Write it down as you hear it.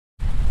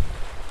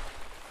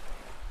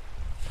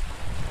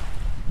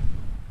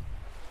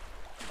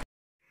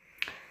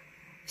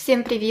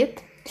Всем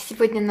привет!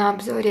 Сегодня на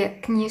обзоре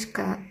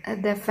книжка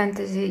The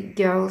Fantasy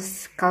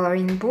Girls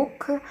Coloring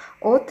Book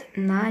от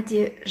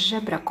Нади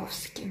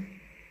Zhebrakovski.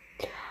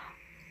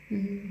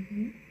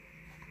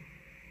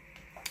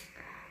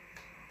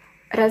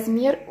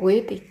 Размер у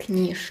этой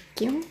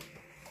книжки.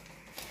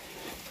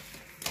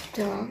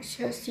 Так,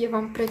 сейчас я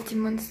вам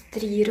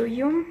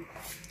продемонстрирую.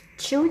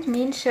 Чуть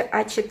меньше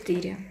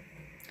А4.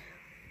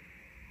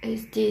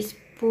 Здесь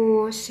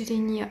по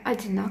ширине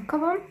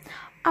одинаково.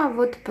 А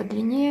вот по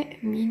длине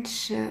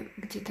меньше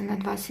где-то на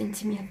 2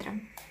 сантиметра.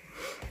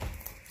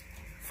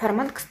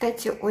 Формат,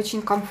 кстати,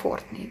 очень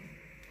комфортный.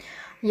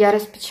 Я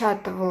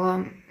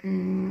распечатывала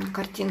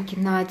картинки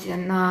Нади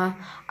на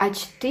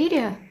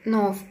А4,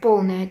 но в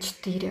полной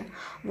А4.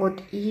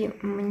 Вот, и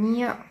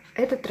мне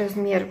этот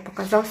размер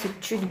показался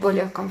чуть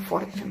более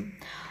комфортным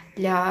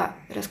для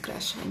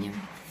раскрашивания.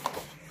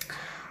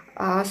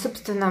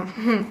 Собственно,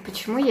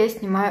 почему я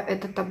снимаю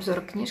этот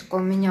обзор? Книжка у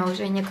меня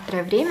уже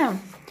некоторое время,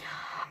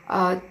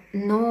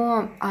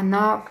 но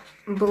она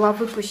была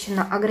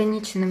выпущена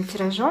ограниченным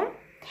тиражом.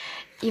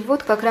 И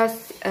вот как раз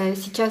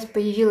сейчас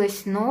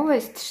появилась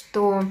новость,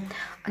 что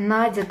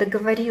Надя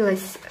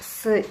договорилась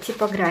с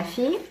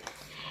типографией,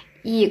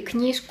 и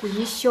книжку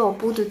еще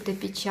будут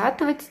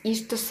допечатывать. И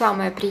что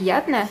самое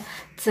приятное,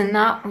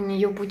 цена у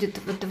нее будет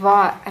в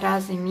 2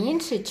 раза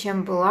меньше,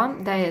 чем была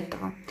до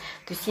этого.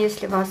 То есть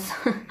если вас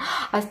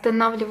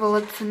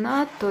останавливала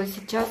цена, то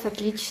сейчас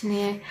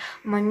отличный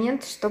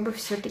момент, чтобы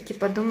все-таки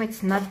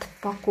подумать над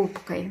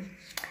покупкой.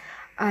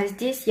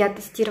 Здесь я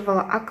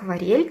тестировала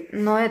акварель,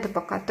 но это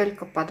пока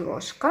только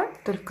подложка,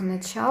 только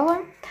начало.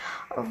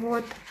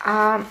 Вот.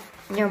 А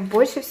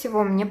больше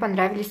всего мне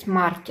понравились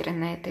маркеры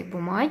на этой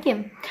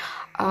бумаге.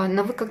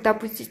 Но вы, когда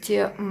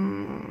будете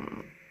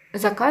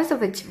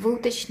заказывать, вы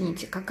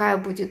уточните, какая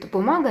будет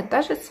бумага,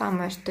 та же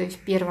самая, что и в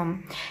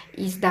первом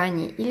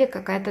издании, или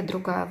какая-то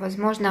другая.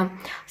 Возможно,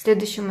 в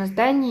следующем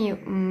издании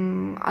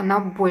она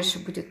больше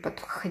будет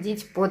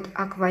подходить под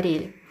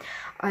акварель.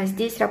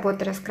 Здесь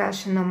работа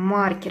раскрашена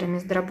маркерами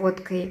с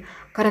доработкой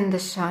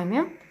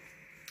карандашами.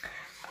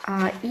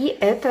 И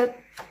это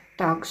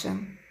также.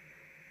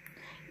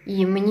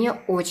 И мне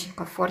очень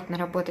комфортно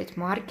работать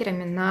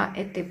маркерами на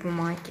этой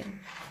бумаге.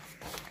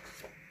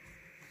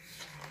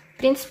 В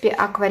принципе,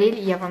 акварель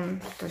я вам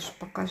тоже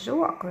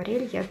покажу.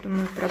 Акварель, я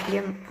думаю,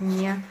 проблем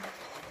не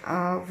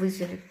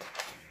вызовет.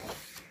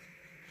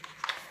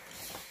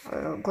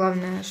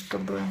 Главное,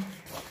 чтобы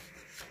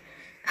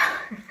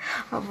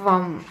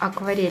вам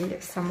акварель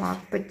сама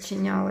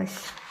подчинялась.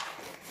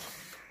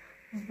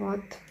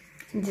 Вот.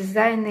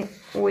 Дизайны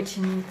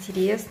очень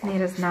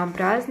интересные,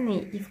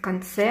 разнообразные. И в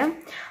конце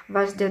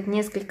вас ждет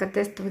несколько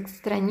тестовых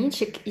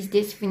страничек. И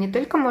здесь вы не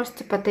только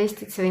можете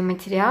потестить свои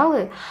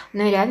материалы,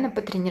 но и реально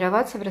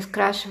потренироваться в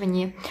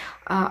раскрашивании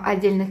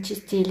отдельных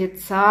частей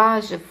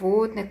лица,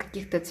 животных,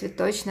 каких-то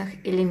цветочных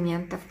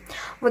элементов.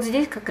 Вот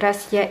здесь как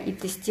раз я и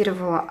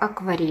тестировала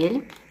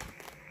акварель.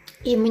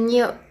 И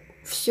мне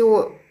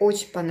все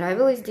очень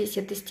понравилось. Здесь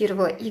я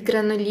тестировала и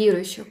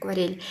гранулирующую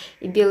акварель,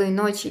 и белые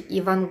ночи,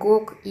 и Ван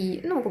Гог,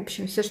 и, в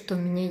общем, все, что у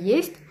меня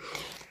есть.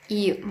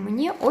 И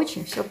мне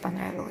очень все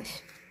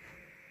понравилось.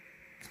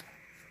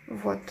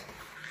 Вот.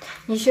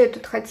 Еще я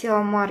тут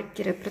хотела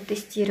маркеры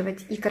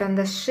протестировать и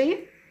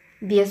карандаши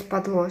без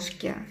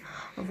подложки.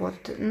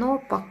 Вот. Но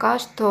пока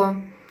что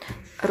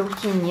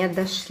руки не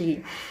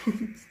дошли.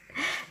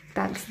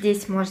 Так,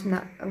 здесь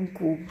можно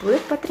губы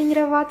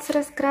потренироваться,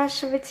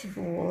 раскрашивать,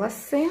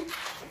 волосы,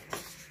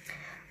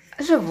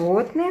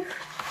 животных,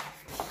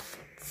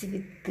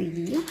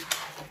 цветы.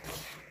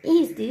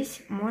 И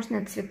здесь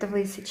можно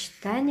цветовые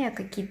сочетания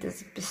какие-то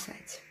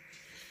записать.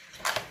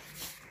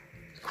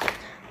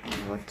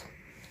 Вот.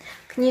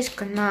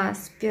 Книжка на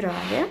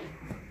спирали.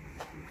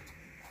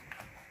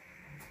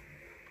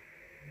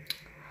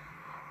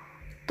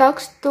 Так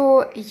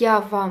что я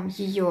вам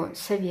ее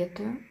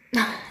советую.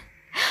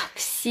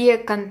 Все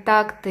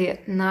контакты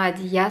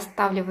Нади я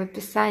оставлю в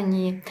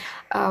описании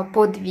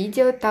под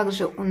видео.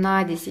 Также у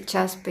Нади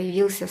сейчас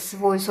появился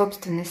свой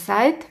собственный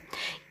сайт.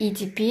 И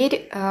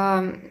теперь,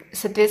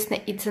 соответственно,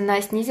 и цена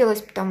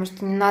снизилась, потому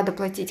что не надо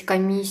платить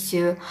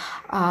комиссию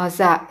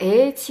за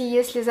эти,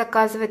 если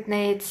заказывать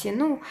на эти.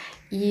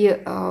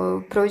 И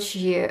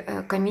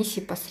прочие комиссии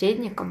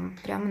посредникам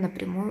прямо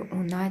напрямую у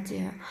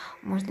Нади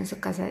можно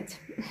заказать.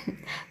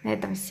 На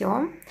этом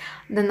все.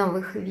 До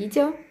новых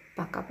видео.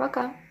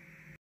 Пока-пока.